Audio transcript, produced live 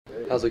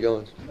How's it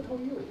going? How are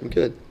you? I'm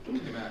good. Hey,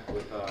 Mac,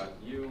 with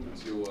you,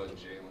 Tua, and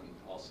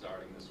Jalen all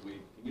starting this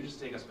week, can you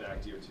just take us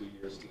back to your 2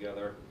 years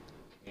together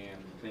and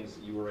things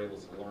that you were able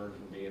to learn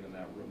from being in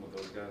that room with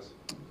those guys?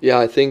 Yeah,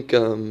 I think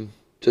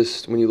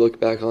just when you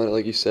look back on it,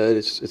 like you said,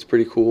 it's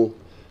pretty cool.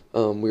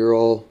 We were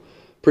all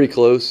pretty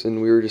close,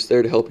 and we were just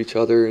there to help each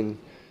other. And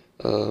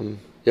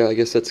yeah, I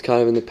guess that's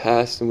kind of in the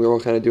past, and we're all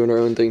kind of doing our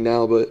own thing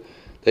now. But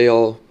they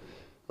all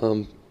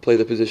play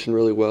the position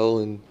really well,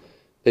 and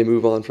they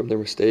move on from their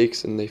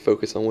mistakes, and they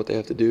focus on what they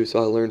have to do. So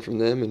I learned from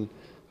them, and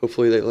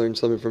hopefully they learned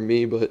something from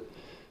me. But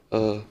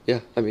yeah,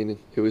 I mean,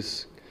 it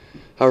was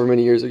however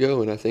many years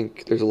ago, and I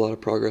think there's a lot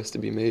of progress to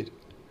be made.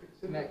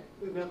 It's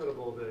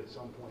inevitable that at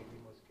some point you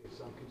must give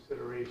some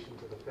consideration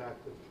to the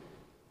fact that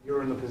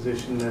you're in the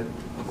position that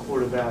a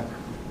quarterback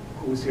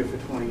who was here for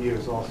 20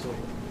 years also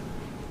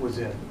was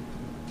in.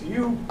 Do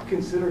you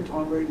consider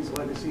Tom Brady's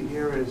legacy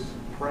here as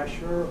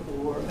pressure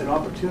or an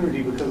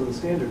opportunity because of the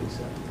standard he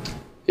set?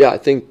 Yeah, I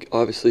think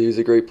obviously he's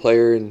a great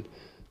player, and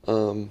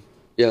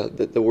yeah,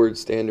 the word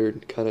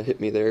standard kind of hit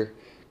me there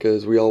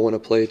because we all want to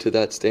play to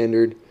that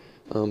standard,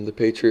 the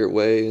Patriot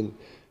way, and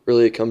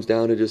really it comes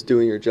down to just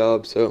doing your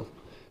job. So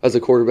as a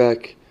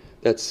quarterback,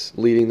 that's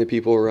leading the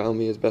people around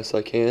me as best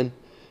I can,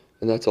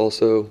 and that's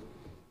also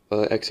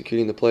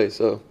executing the play.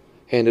 So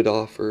hand it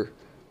off or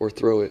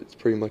throw it. It's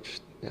pretty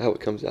much how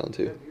it comes down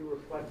to. Have you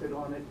reflected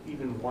on it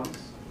even once?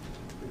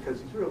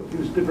 Because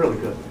he's been really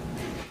good.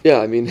 Yeah,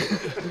 I mean,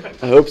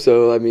 I hope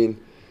so. I mean,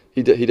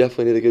 he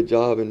definitely did a good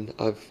job, and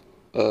I've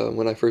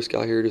when I first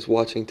got here, just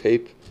watching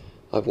tape,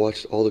 I've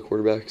watched all the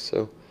quarterbacks.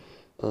 So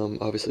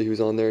obviously he was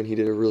on there, and he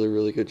did a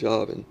really good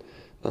job,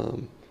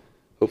 and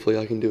hopefully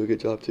I can do a good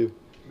job too.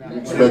 Are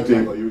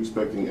you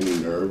expecting any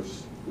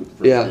nerves with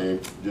the first game?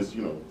 Just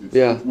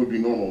it would be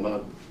normal,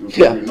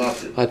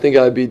 not. I think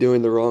I'd be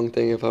doing the wrong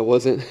thing if I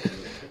wasn't.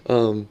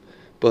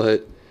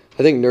 But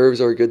I think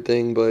nerves are a good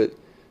thing, but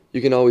you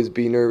can always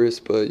be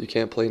nervous, but you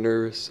can't play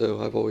nervous. So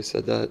I've always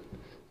said that.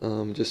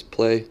 Just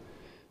play.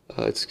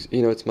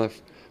 It's my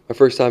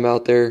first time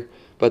out there,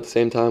 but at the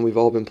same time, we've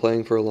all been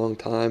playing for a long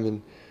time,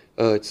 and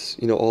it's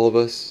all of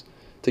us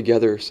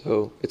together.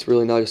 So it's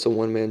really not just a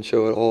one-man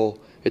show at all.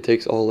 It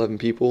takes all 11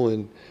 people,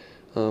 and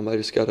I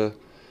just gotta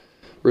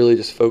really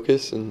just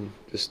focus and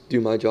just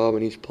do my job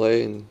in each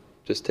play and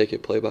just take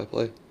it play by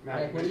play.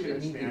 Mac, you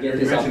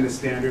mentioned the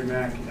standard,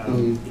 Mac. A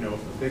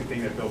big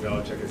thing that Bill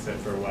Belichick has said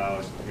for a while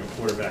is,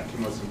 quarterback, two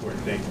most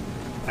important things,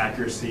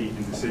 accuracy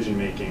and decision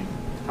making.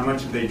 How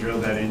much have they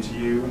drilled that into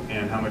you,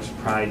 and how much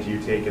pride do you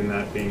take in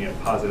that being a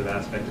positive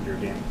aspect of your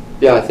game?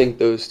 Yeah, I think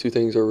those two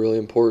things are really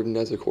important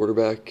as a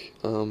quarterback.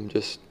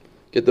 Just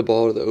get the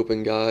ball to the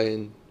open guy,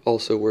 and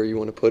also where you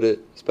want to put it,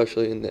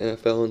 especially in the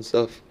NFL and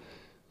stuff.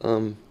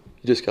 You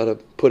just got to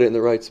put it in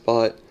the right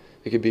spot.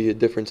 It could be a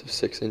difference of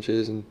 6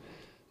 inches, and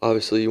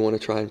obviously you want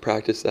to try and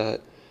practice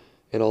that.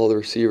 And all the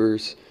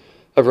receivers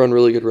have run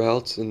really good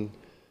routes, and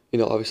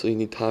obviously you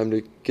need time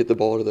to get the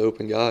ball to the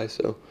open guy.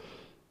 So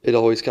it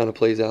always kind of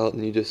plays out,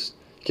 and you just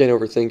can't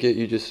overthink it.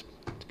 You just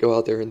go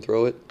out there and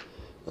throw it,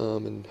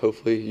 and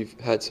hopefully you've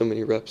had so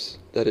many reps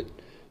that it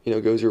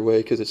goes your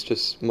way because it's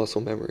just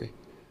muscle memory.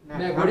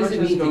 Mac, what does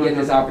it mean to get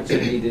this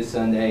opportunity this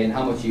Sunday, and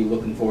how much are you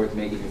looking forward to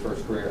making your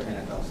first career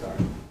NFL start?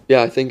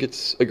 Yeah, I think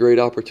it's a great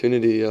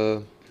opportunity.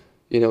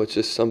 It's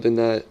just something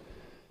that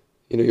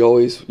you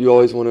always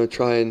want to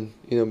try and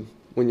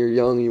when you're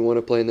young you want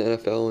to play in the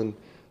NFL, and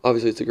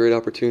obviously it's a great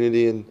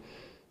opportunity, and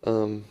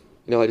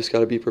I just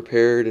got to be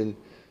prepared and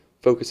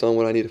focus on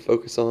what I need to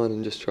focus on,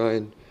 and just try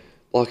and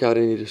block out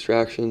any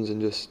distractions,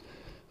 and just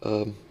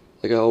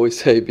like I always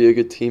say, be a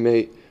good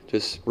teammate.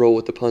 Just roll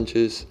with the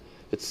punches.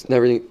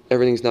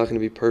 Everything's not going to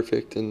be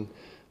perfect, and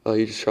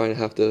you're just trying to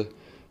have to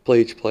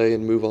play each play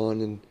and move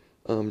on,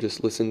 and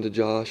just listen to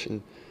Josh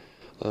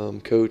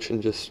and coach,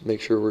 and just make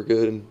sure we're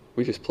good, and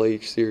we just play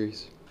each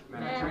series.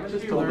 Trent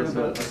just told us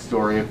a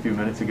story a few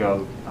minutes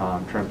ago,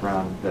 Trent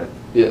Brown, that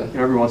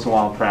every once in a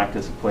while in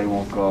practice a play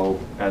won't go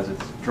as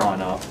it's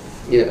drawn up.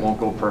 It won't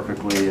go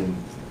perfectly, and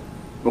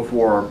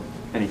before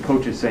any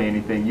coaches say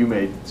anything, you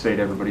may say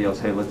to everybody else,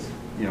 "Hey,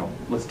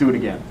 let's do it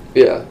again."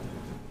 Yeah.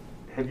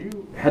 Have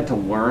you had to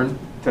learn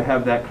to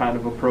have that kind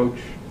of approach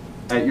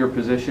at your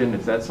position?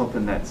 Is that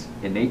something that's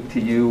innate to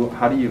you?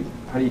 How do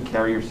you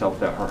carry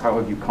yourself or how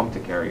have you come to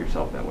carry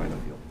yourself that way in the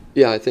field?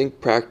 Yeah, I think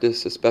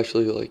practice,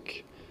 especially,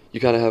 like, you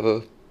kind of have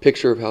a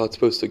picture of how it's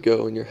supposed to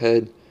go in your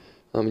head,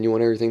 and you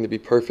want everything to be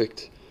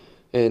perfect,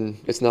 and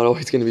it's not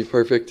always going to be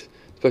perfect,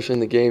 especially in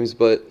the games.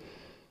 But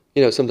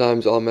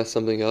sometimes I'll mess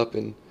something up,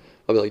 and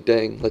I'll be like,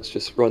 "Dang, let's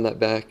just run that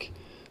back,"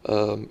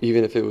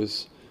 even if it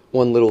was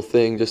one little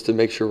thing, just to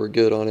make sure we're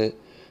good on it.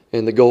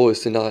 And the goal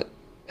is to not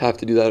have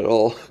to do that at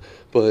all,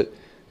 but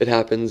it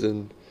happens,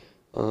 and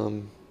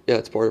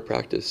it's part of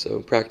practice. So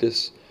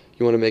practice,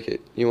 you want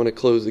to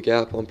close the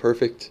gap on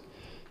perfect.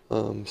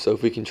 So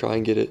if we can try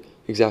and get it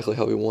exactly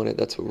how we want it,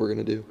 that's what we're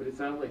going to do. But it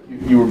sounds like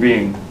you were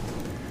being,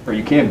 or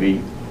you can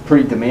be,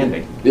 pretty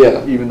demanding.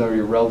 Yeah. Even though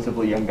you're a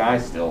relatively young guy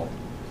still.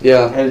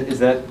 Yeah. Is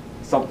that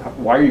something?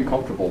 Why are you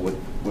comfortable with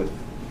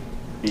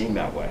being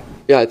that way?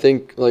 Yeah, I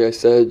think, like I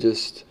said,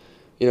 just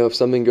if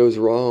something goes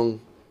wrong,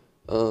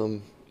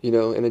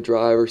 in a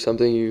drive or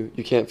something,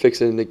 you can't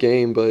fix it in the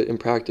game, but in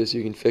practice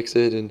you can fix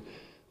it, and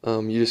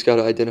you just got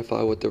to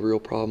identify what the real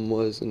problem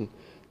was and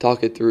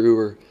talk it through,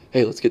 or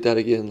hey, let's get that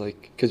again,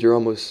 because you're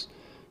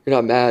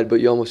not mad, but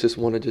you almost just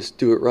want to just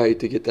do it right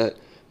to get that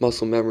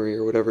muscle memory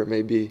or whatever it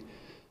may be.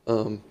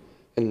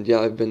 And yeah,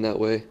 I've been that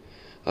way.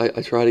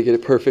 I try to get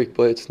it perfect,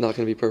 but it's not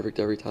going to be perfect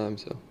every time.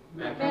 So.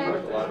 Matt, you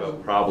talked a lot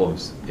about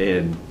problems,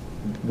 and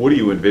what do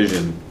you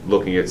envision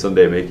looking at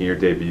Sunday making your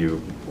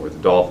debut for the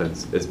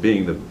Dolphins as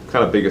being the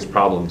kind of biggest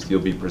problems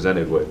you'll be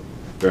presented with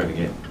during the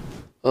game?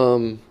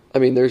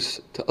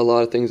 There's a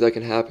lot of things that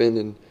can happen,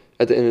 and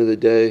at the end of the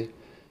day,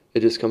 it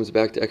just comes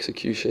back to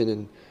execution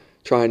and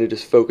trying to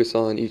just focus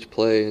on each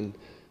play, and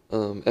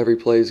every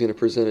play is going to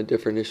present a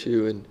different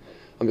issue, and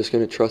I'm just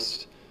going to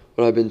trust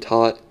what I've been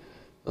taught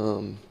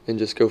and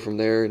just go from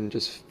there and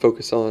just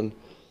focus on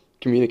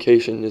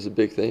communication is a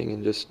big thing,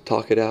 and just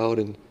talk it out,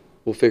 and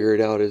we'll figure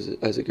it out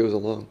as it goes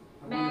along.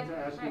 Matt,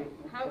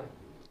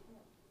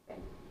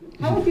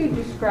 how would you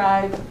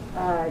describe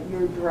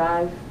your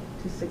drive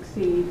to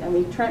succeed? I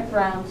mean, Trent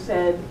Brown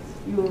said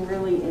you were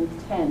really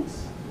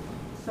intense.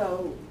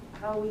 So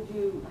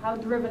how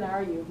driven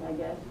are you, I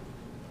guess?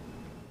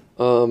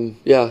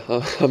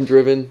 I'm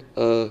driven.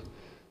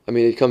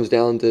 It comes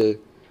down to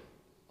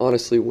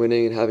honestly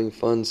winning and having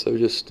fun. So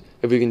just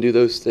if we can do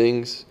those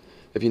things,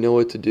 if you know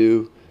what to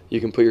do, you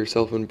can put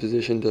yourself in a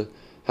position to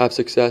have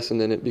success, and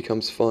then it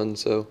becomes fun.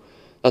 So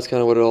that's kind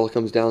of what it all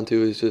comes down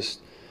to, is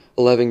just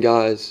 11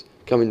 guys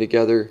coming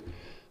together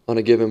on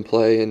a given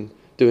play and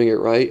doing it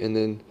right, and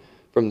then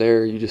from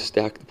there you just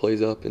stack the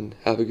plays up and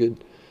have a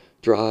good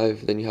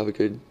drive, then you have a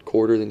good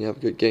quarter, then you have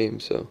a good game.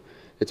 So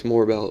it's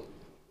more about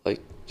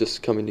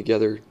just coming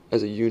together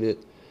as a unit,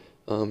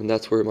 and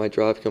that's where my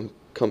drive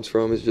comes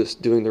from, is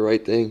just doing the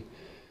right thing,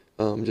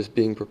 just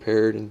being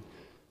prepared and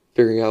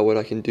figuring out what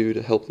I can do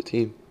to help the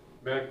team.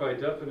 Mac, by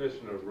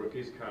definition, a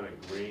rookie's kind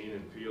of green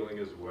and feeling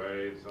his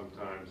way, and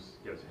sometimes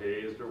gets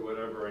hazed or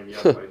whatever, and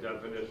yet by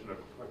definition,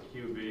 a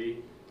QB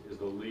is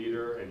the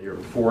leader, and you're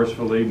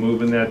forcefully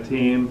moving that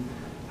team.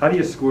 How do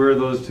you square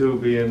those two,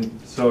 being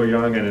so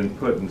young and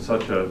put in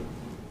such a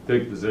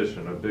big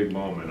position, a big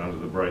moment under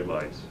the bright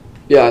lights?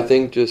 Yeah, I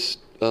think just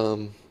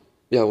when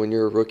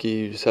you're a rookie,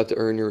 you just have to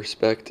earn your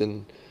respect,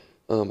 and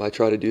I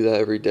try to do that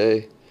every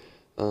day.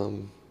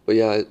 But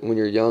yeah, when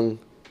you're young,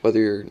 whether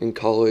you're in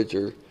college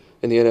or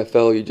in the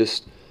NFL, you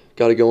just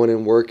got to go in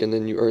and work, and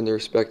then you earn the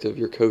respect of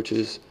your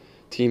coaches,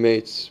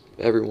 teammates,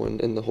 everyone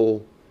in the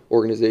whole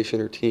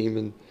organization or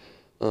team,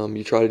 and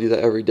you try to do that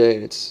every day,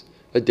 and it's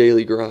a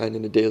daily grind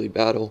and a daily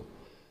battle,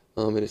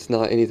 and it's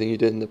not anything you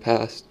did in the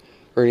past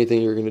or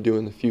anything you're going to do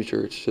in the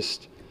future. It's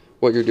just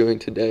what you're doing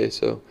today,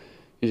 so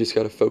you just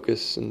got to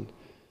focus, and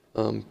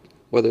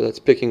whether that's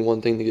picking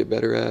one thing to get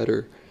better at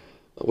or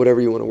whatever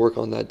you want to work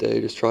on that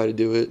day, just try to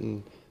do it,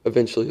 and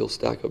eventually you'll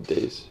stack up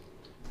days.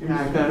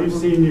 We've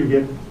seen you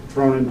get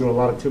thrown into a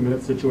lot of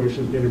 2-minute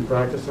situations, being in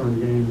practice or in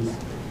games.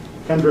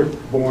 Kendrick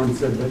Bourne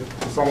said that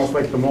it's almost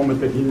like the moment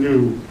that he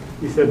knew.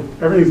 He said,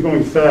 everything's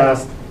going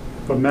fast,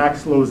 but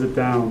Max slows it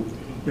down.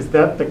 Is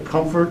that the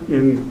comfort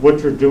in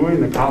what you're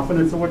doing, the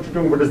confidence in what you're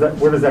doing?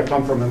 Where does that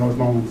come from in those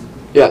moments?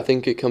 Yeah, I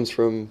think it comes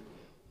from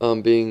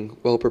being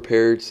well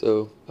prepared.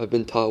 So I've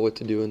been taught what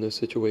to do in those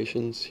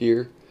situations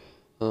here.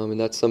 And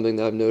that's something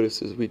that I've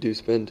noticed, is we do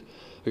spend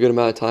a good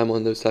amount of time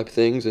on those type of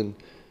things, and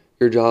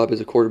your job as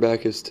a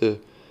quarterback is to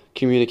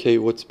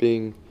communicate what's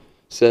being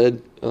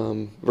said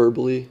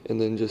verbally,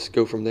 and then just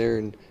go from there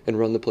and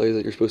run the plays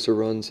that you're supposed to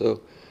run. So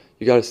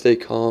you got to stay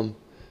calm.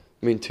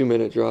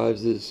 2-minute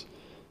drives is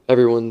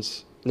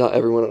not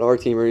everyone on our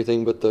team or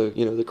anything, but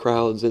the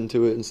crowd's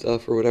into it and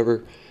stuff or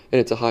whatever,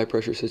 and it's a high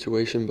pressure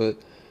situation, but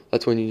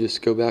that's when you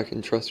just go back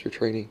and trust your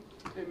training.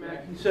 Hey,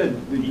 Mac, you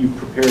said that you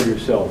prepared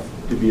yourself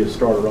to be a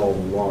starter all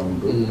along,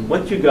 but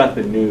once you got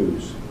the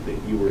news that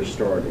you were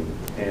starting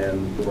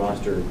and the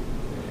roster,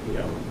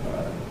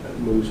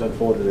 moves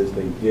unfolded as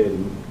they did,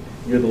 and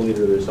you're the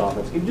leader of this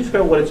offense, can you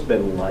describe what it's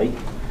been like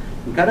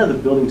and kind of the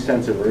building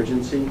sense of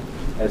urgency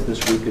as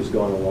this week has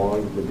gone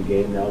along with the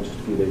game now just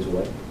a few days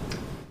away?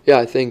 Yeah,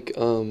 I think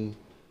getting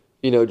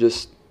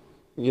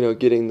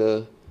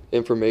the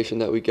information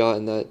that we got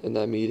in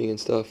that meeting and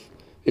stuff,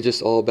 it's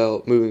just all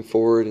about moving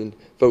forward and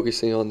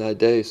focusing on that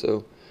day.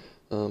 So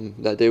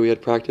that day we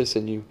had practice,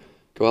 and you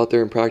go out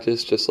there and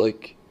practice just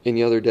like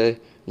any other day.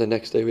 The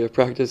next day we have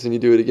practice, and you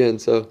do it again.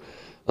 So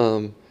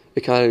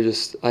it kind of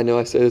just, I know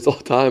I say this all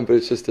the time, but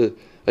it's just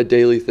a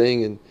daily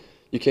thing, and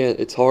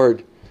it's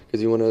hard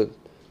because you want to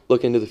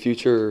look into the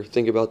future or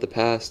think about the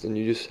past, and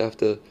you just have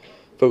to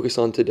focus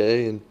on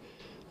today. And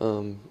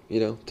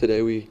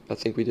today I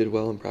think we did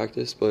well in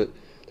practice, but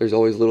there's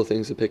always little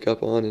things to pick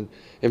up on and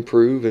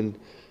improve, and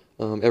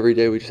every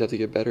day we just have to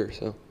get better.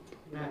 So.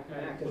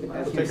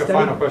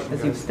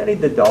 As you've studied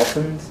the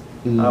Dolphins,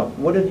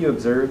 what have you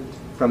observed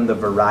from the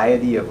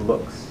variety of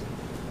looks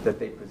that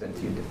they present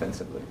to you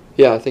defensively?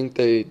 Yeah, I think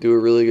they do a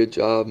really good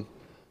job.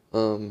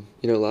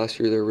 Last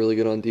year they were really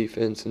good on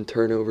defense and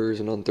turnovers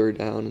and on third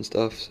down and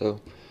stuff.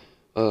 So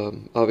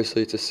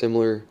obviously it's a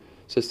similar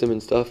system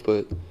and stuff,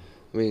 but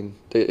I mean,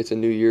 it's a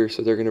new year,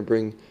 so they're going to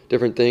bring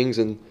different things,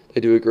 and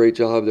they do a great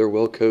job. They're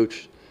well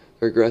coached,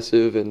 they're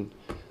aggressive, and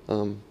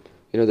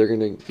they're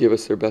going to give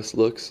us their best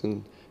looks,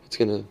 and it's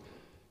going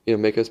to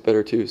make us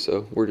better too.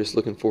 So we're just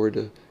looking forward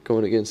to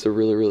going against a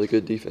really, really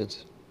good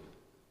defense.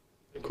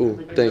 Cool.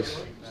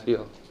 Thanks. See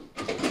y'all.